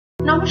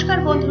নমস্কার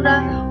বন্ধুরা,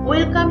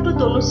 welcome to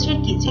তনুশ্রীর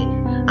kitchen.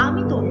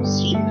 আমি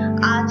তনুশ্রী।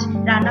 আজ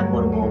রান্না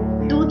করব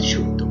দুধ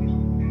শুক্তো।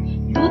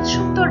 দুধ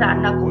শুক্তো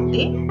রান্না করতে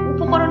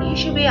উপকরণ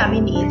হিসেবে আমি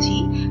নিয়েছি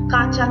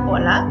কাঁচা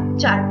কলা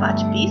 4-5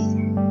 পিস,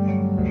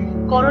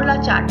 করলা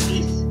 4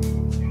 পিস,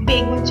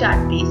 বেগুন 4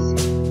 পিস,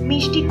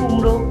 মিষ্টি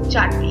কুমড়ো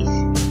 4 পিস,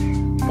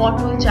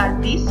 পটল 4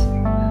 পিস,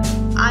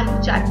 আলু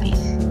 4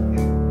 পিস।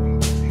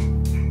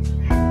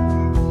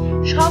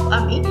 সব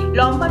আমি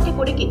লম্বাটে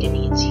করে কেটে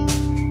নিয়েছি।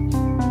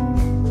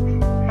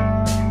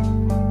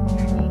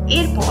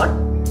 এরপর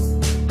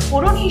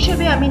ফোড়ন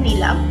হিসেবে আমি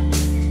নিলাম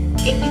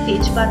একটি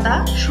তেজপাতা,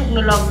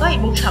 শুকনো লঙ্কা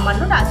এবং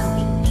সামান্য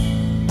রাঁধুনি,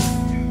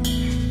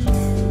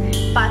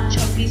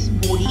 5-6 পিস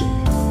বড়ি,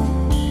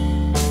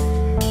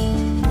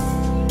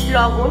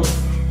 লবণ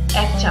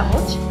 1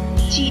 চামচ,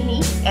 চিনি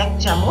 1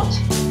 চামচ,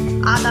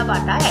 আদা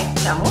বাটা 1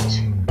 চামচ,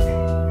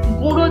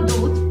 গুঁড়ো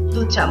দুধ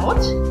 2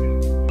 চামচ,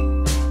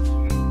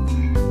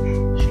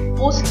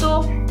 পোস্ত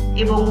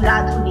এবং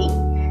রাঁধুনি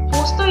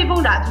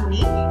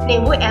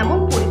নেব এমন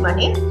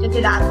পরিমাণে যাতে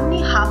রাঁধুনি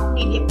হাফ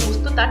নিলে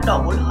পোস্ত তার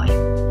ডবল হয়।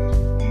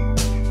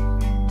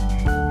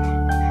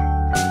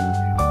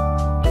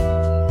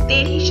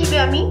 তেল হিসেবে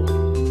আমি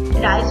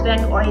রাইস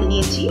ব্র্যান্ড অয়েল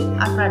নিয়েছি,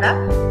 আপনারা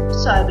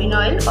সয়াবিন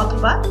অয়েল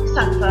অথবা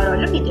সানফ্লাওয়ার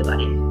অয়েলও নিতে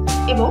পারেন,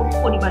 এবং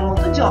পরিমাণ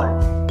মতো জল।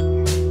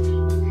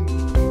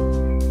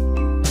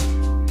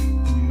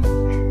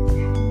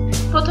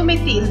 প্রথমে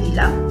তেল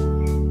দিলাম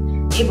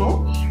এবং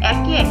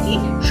একে একে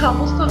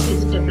সমস্ত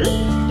ভেজিটেবল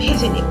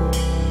ভেজে নেব।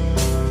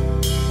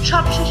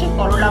 সবশেষে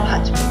করলা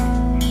ভাজব।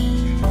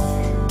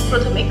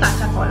 প্রথমে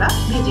কাঁচা কলা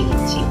ভেজে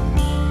নিচ্ছি।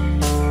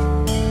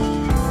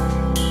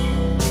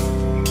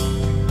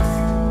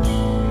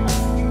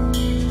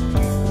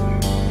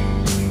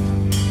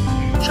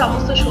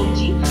 সমস্ত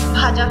সবজি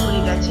ভাজা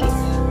হয়ে গেছে,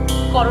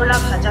 করলা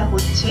ভাজা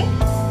হচ্ছে।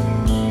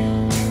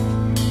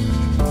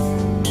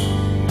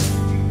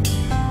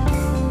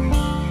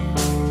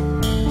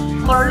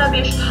 করলা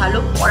বেশ ভালো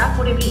কড়া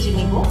করে ভেজে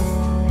নেব।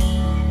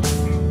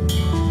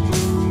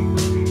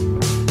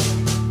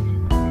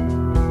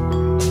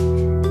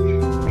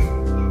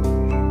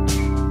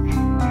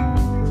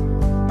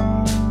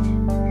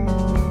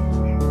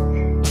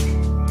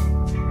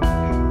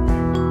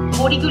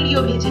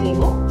 বড়িগুলিও ভেজে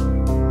নেব।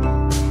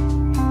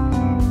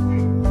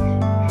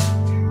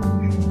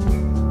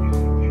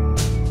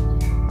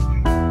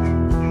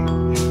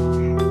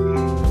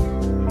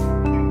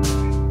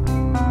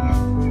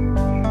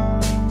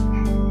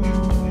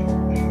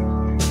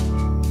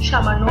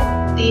 সামান্য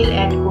তেল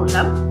অ্যাড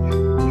করলাম।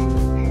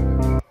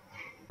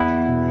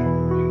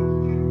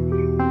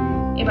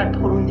 এবার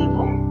ফোড়ন দেব।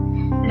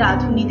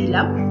 রাঁধুনি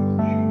দিলাম,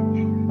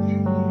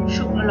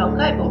 শুকনো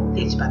লঙ্কা এবং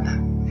তেজপাতা।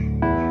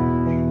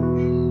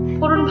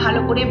 ফোড়ন ভালো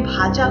করে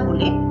ভাজা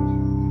হলে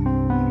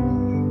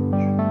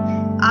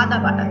আদা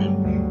বাটা দেব।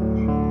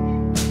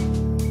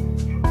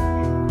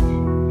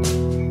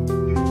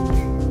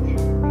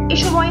 এ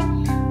সময়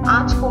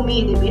আঁচ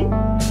কমিয়ে দেবেন।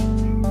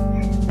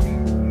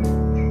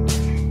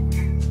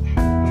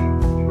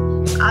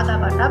 আদা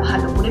বাটা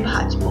ভালো করে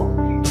ভাজবো।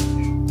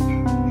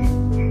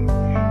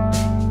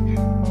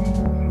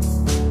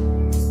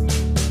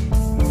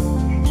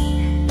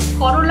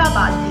 করলা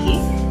বাদ দিয়ে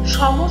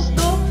সমস্ত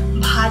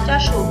ভাজা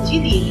সবজি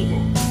দিয়ে দেব।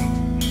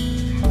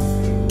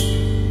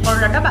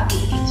 করলাটা বাকি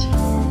রেখেছি।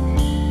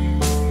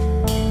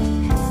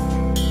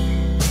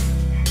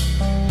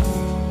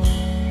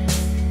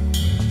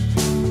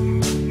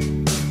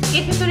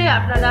 এর ভিতরে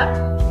আপনারা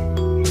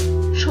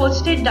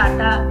সজনের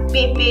ডাঁটা,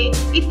 পেঁপে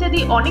ইত্যাদি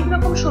অনেক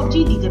রকম সবজি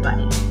দিতে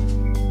পারেন।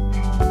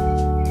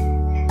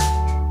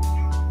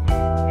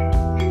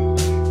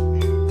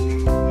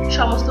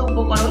 সমস্ত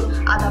উপকরণ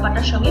আদা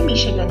বাটার সঙ্গে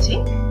মিশে গেছে।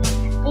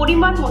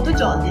 পরিমাণ মতো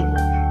জল দেব।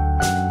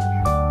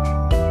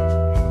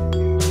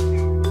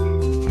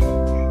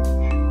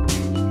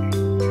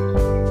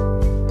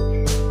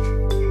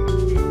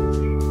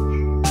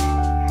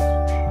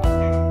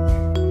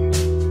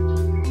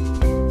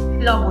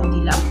 লবণ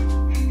দিলাম।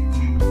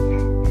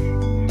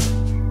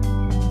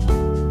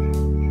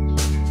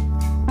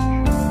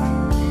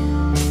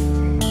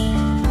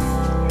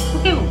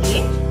 ফুটে উঠলে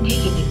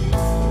ঢেকে দেব।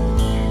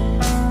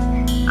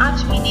 আঁচ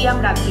মিডিয়াম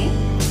রাখবেন।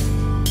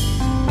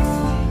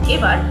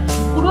 এবার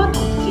গুঁড়ো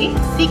দুধকে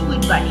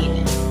লিকুইড বানিয়ে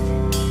নিই।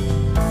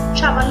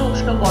 সামান্য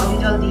উষ্ণ গরম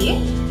জল দিয়ে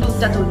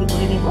দুধটা তৈরি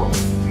করে নেব।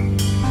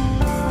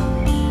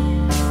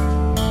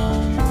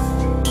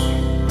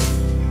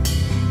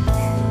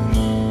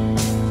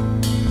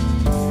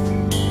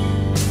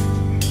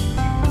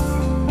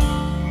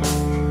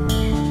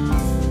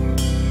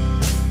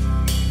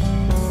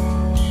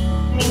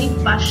 মিনিট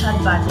 5-7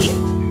 বাদে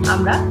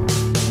আমরা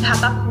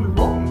ঢাকা খুলব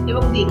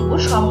এবং দেখব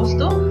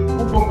সমস্ত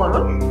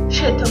উপকরণ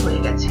সেদ্ধ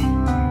হয়ে গেছে।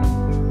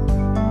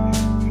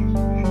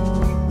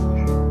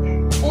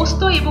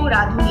 পোস্ত এবং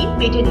রাঁধুনি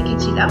বেটে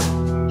রেখেছিলাম,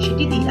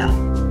 সেটি দিলাম।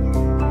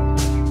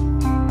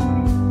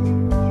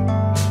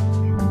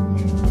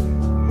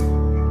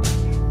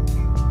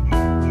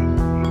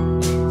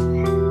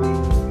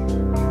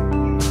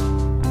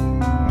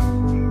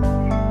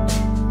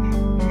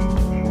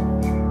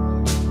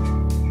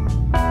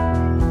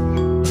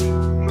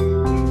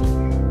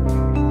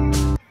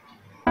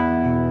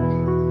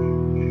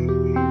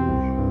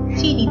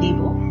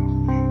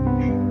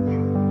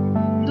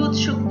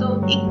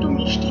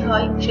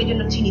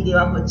 বড়ি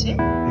দেওয়া হচ্ছে।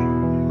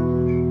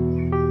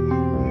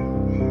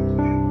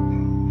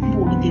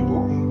 বড়ি দেব,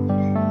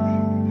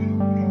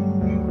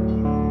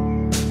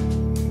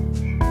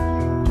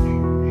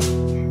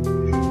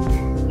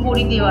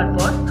 বড়ি দেওয়ার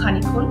পর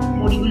খানিকক্ষণ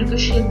বড়িগুলোকে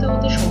সেদ্ধ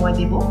হতে সময়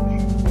দেব।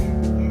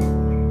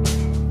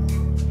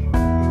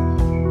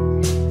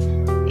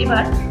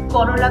 এবার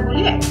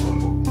করলাগুলি অ্যাড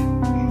করব।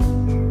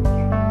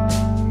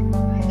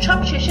 সব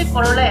শেষে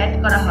করলা অ্যাড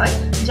করা হয়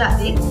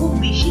যাতে খুব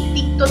বেশি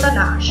তিক্ততা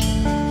না আসে।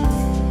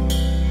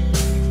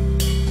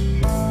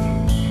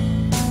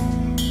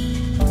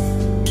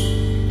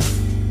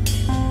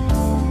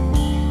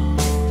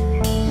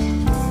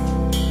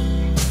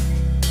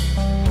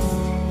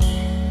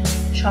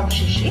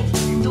 সবশেষে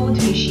দুধ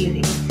মিশিয়ে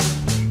দেব।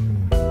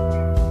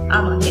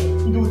 আমাদের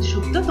দুধ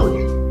শুক্তো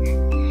তৈরি।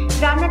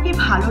 রান্নাটি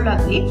ভালো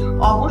লাগলে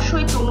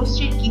অবশ্যই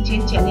তনুশ্রীর কিচেন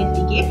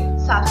চ্যানেলটিকে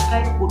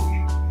সাবস্ক্রাইব করুন।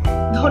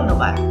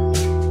 ধন্যবাদ।